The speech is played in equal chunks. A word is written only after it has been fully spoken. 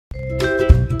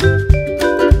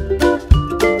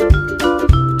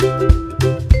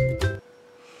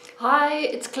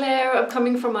Claire. I'm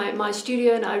coming from my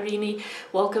studio in Irene.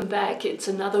 Welcome back. It's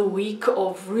another week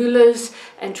of rulers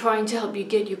and trying to help you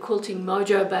get your quilting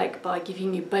mojo back by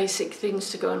giving you basic things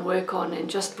to go and work on and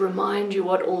just remind you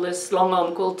what all this long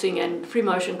arm quilting and free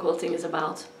motion quilting is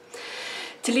about.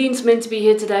 Taline's meant to be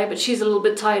here today, but she's a little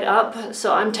bit tied up,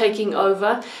 so I'm taking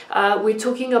over. We're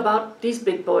talking about these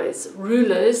big boys,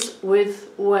 rulers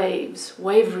with waves,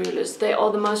 wave rulers. They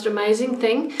are the most amazing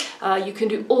thing. You can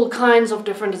do all kinds of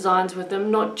different designs with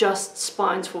them, not just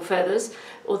spines for feathers,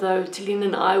 although Taline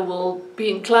and I will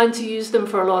be inclined to use them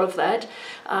for a lot of that.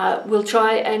 We'll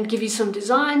try and give you some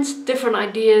designs, different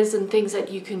ideas and things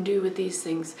that you can do with these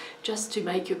things, just to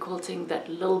make your quilting that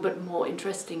little bit more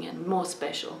interesting and more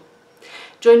special.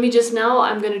 Join me just now.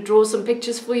 I'm going to draw some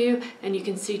pictures for you and you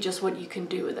can see just what you can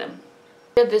do with them.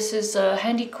 This is a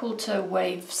Handy Quilter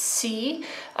Wave C.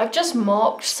 I've just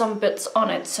marked some bits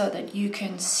on it so that you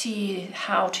can see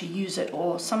how to use it,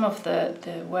 or some of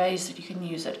the ways that you can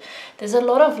use it. There's a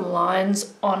lot of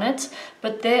lines on it,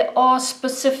 but there are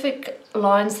specific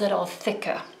lines that are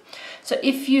thicker. So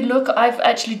if you look, I've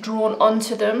actually drawn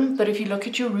onto them, but if you look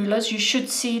at your rulers, you should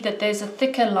see that there's a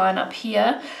thicker line up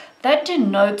here. That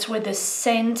denotes where the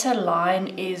center line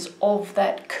is of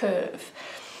that curve.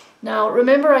 Now,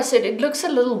 remember I said it looks a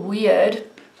little weird,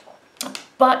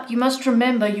 but you must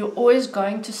remember you're always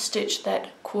going to stitch that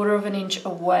 1/4 inch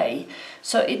away.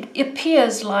 So it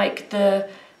appears like the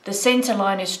center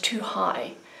line is too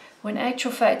high, when in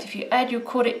actual fact, if you add your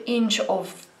 1/4 inch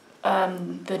of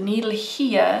the needle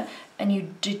here and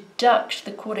you deduct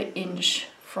the 1/4 inch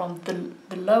from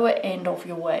the lower end of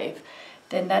your wave,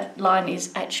 then that line is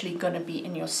actually going to be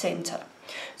in your center.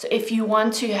 So if you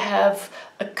want to have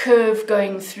a curve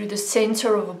going through the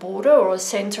center of a border or a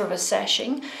center of a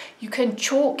sashing, you can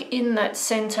chalk in that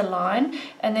center line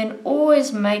and then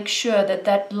always make sure that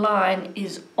that line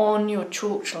is on your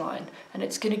chalk line, and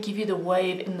it's going to give you the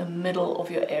wave in the middle of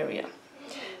your area.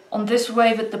 On this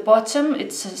wave at the bottom,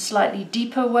 it's a slightly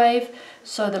deeper wave,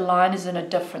 so the line is in a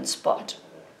different spot.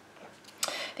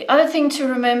 The other thing to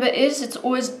remember is it's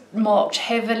always marked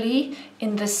heavily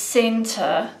in the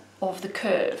center of the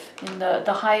curve, in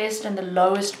the highest and the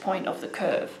lowest point of the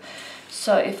curve.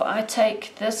 So if I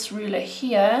take this ruler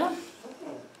here,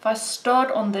 if I start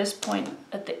on this point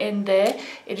at the end there,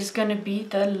 it is going to be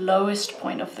the lowest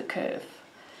point of the curve.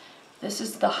 This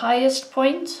is the highest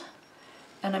point,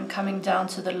 and I'm coming down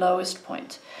to the lowest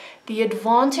point. The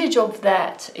advantage of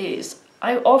that is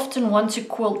I often want to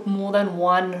quilt more than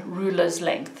one ruler's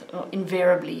length.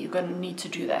 Invariably, you're going to need to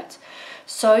do that.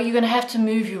 So you're going to have to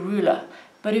move your ruler.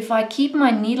 But if I keep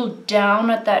my needle down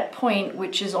at that point,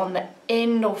 which is on the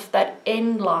end of that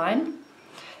end line,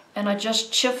 and I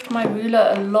just shift my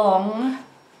ruler along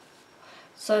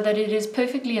so that it is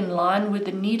perfectly in line with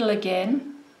the needle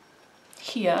again,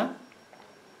 here,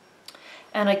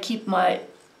 and I keep my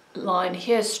line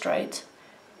here straight,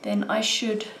 then I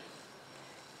should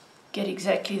get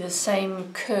exactly the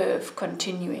same curve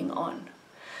continuing on.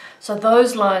 So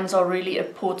those lines are really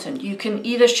important. You can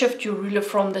either shift your ruler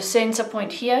from the center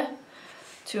point here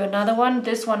to another one.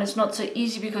 This one is not so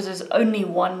easy because there's only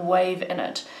one wave in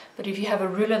it. But if you have a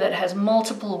ruler that has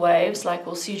multiple waves, like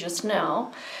we'll see just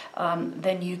now,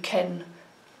 then you can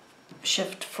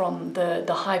shift from the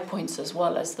high points as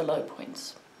well as the low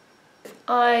points. If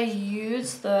I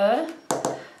use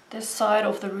this side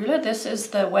of the ruler, this is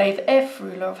the wave F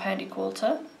ruler of Handy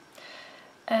Quilter,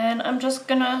 and I'm just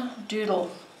gonna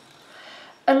doodle.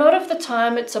 A lot of the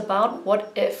time it's about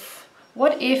what if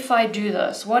I do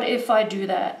this, what if I do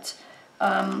that,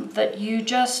 that you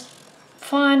just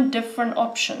find different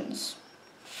options.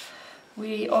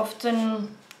 We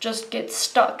often just get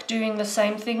stuck doing the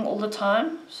same thing all the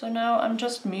time, so now I'm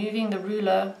just moving the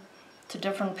ruler to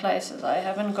different places. I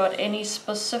haven't got any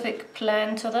specific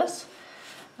plan to this.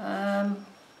 And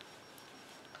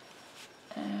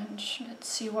let's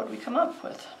see what we come up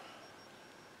with.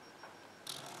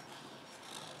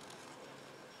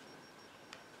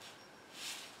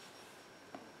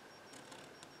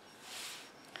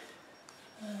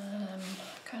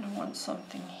 Kind of want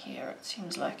something here. It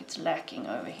seems like it's lacking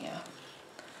over here.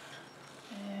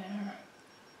 There.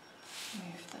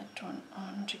 Move that one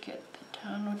on to get the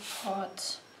downward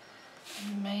part,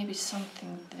 and maybe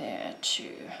something there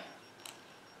too.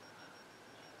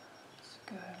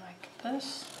 Go like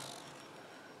this.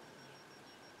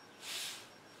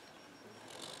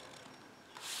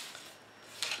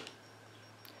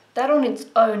 That on its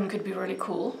own could be really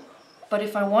cool, but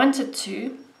if I wanted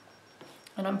to,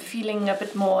 and I'm feeling a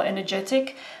bit more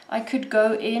energetic, I could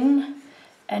go in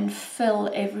and fill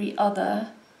every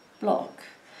other block.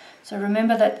 So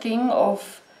remember that thing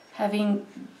of having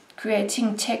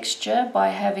creating texture by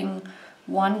having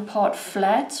one part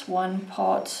flat, one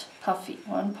part puffy.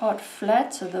 One part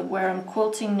flat, so that where I'm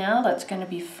quilting now, that's going to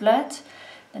be flat.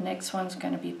 The next one's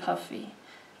going to be puffy.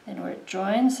 Then where it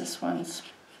joins, this one is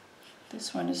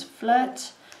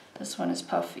flat, this one is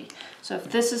puffy. So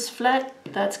if this is flat,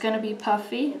 that's going to be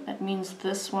puffy. That means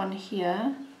this one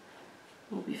here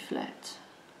will be flat.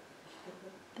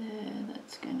 There,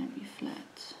 that's going to be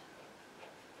flat.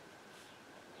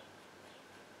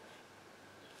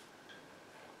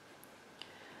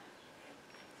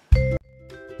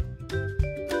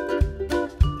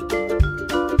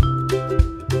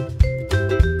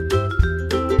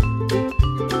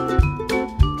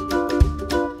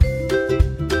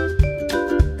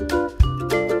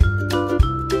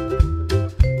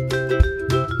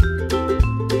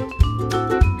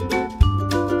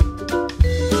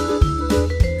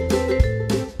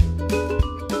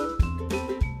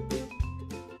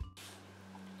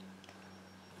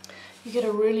 You get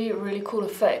a really cool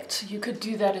effect. You could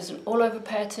do that as an all-over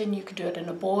pattern, you could do it in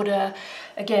a border.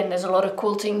 Again, there's a lot of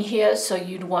quilting here, so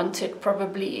you'd want it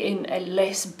probably in a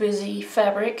less busy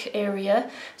fabric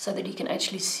area so that you can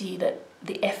actually see that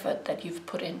the effort that you've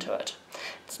put into it.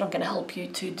 It's not going to help you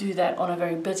to do that on a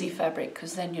very busy fabric,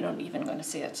 because then you're not even going to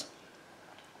see it.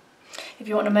 If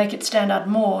you want to make it stand out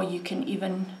more, you can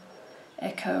even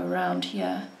echo around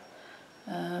here,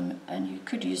 and you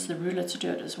could use the ruler to do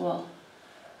it as well.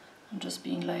 I'm just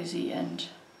being lazy and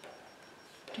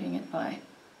doing it by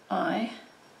eye.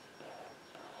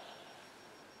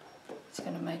 It's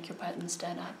going to make your pattern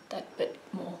stand out that bit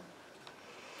more.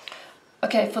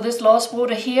 Okay, for this last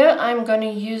border here, I'm going to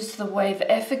use the wave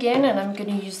F again, and I'm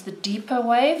going to use the deeper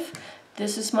wave.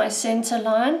 This is my center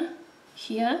line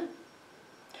here.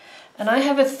 And I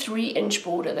have a 3-inch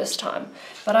border this time,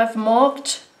 but I've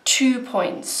marked 2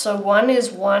 points. So one is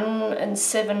 1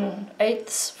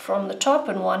 7/8 from the top,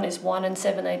 and one is 1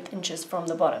 7/8 inches from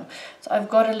the bottom. So I've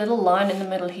got a little line in the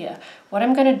middle here. What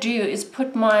I'm going to do is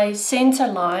put my center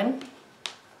line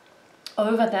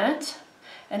over that,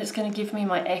 and it's going to give me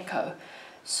my echo.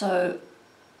 So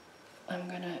I'm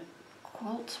going to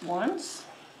quilt once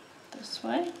this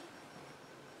way.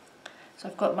 So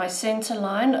I've got my center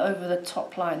line over the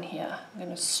top line here. I'm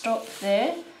going to stop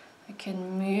there. I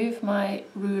can move my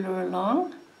ruler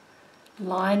along,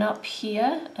 line up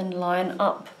here, and line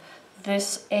up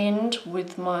this end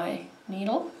with my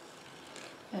needle,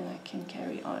 and I can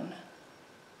carry on.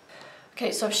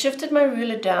 Okay, so I've shifted my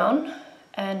ruler down,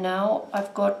 and now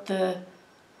I've got the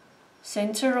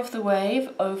center of the wave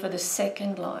over the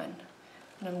second line,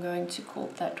 and I'm going to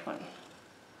quilt that one.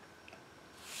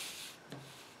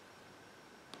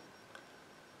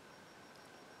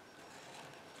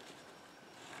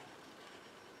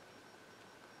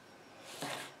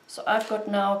 So I've got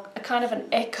now a kind of an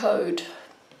echoed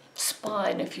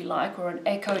spine, if you like, or an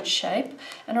echoed shape.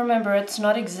 And remember, it's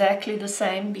not exactly the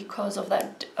same because of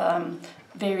that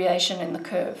variation in the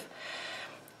curve.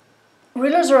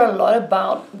 Rulers are a lot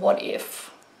about what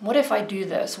if. What if I do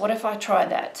this? What if I try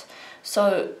that?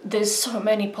 So there's so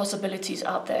many possibilities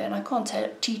out there, and I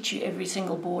can't teach you every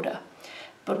single border.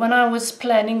 But when I was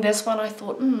planning this one, I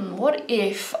thought, what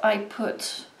if I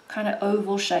put kind of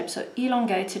oval shapes, so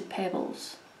elongated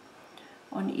pebbles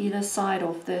on either side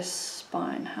of this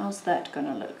spine. How's that going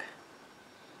to look?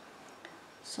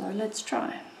 So let's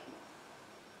try.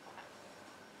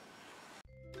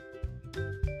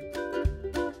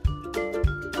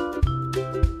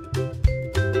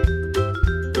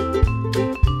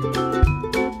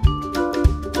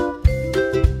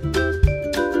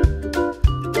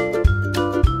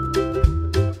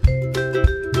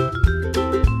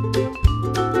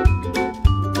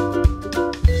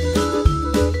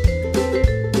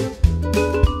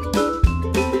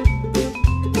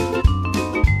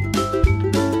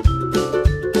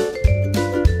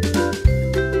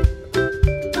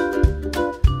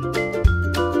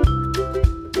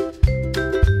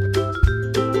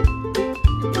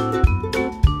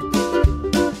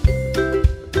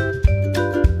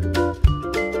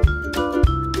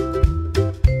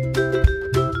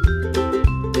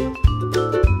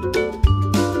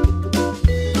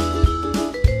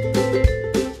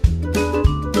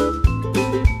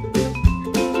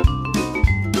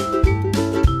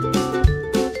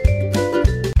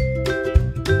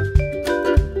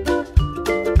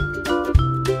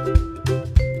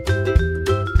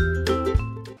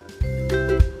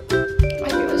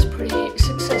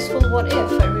 What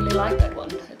if? I really like that one.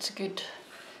 It's a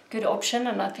good option,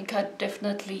 and I think I'd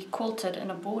definitely quilt it in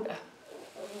a border.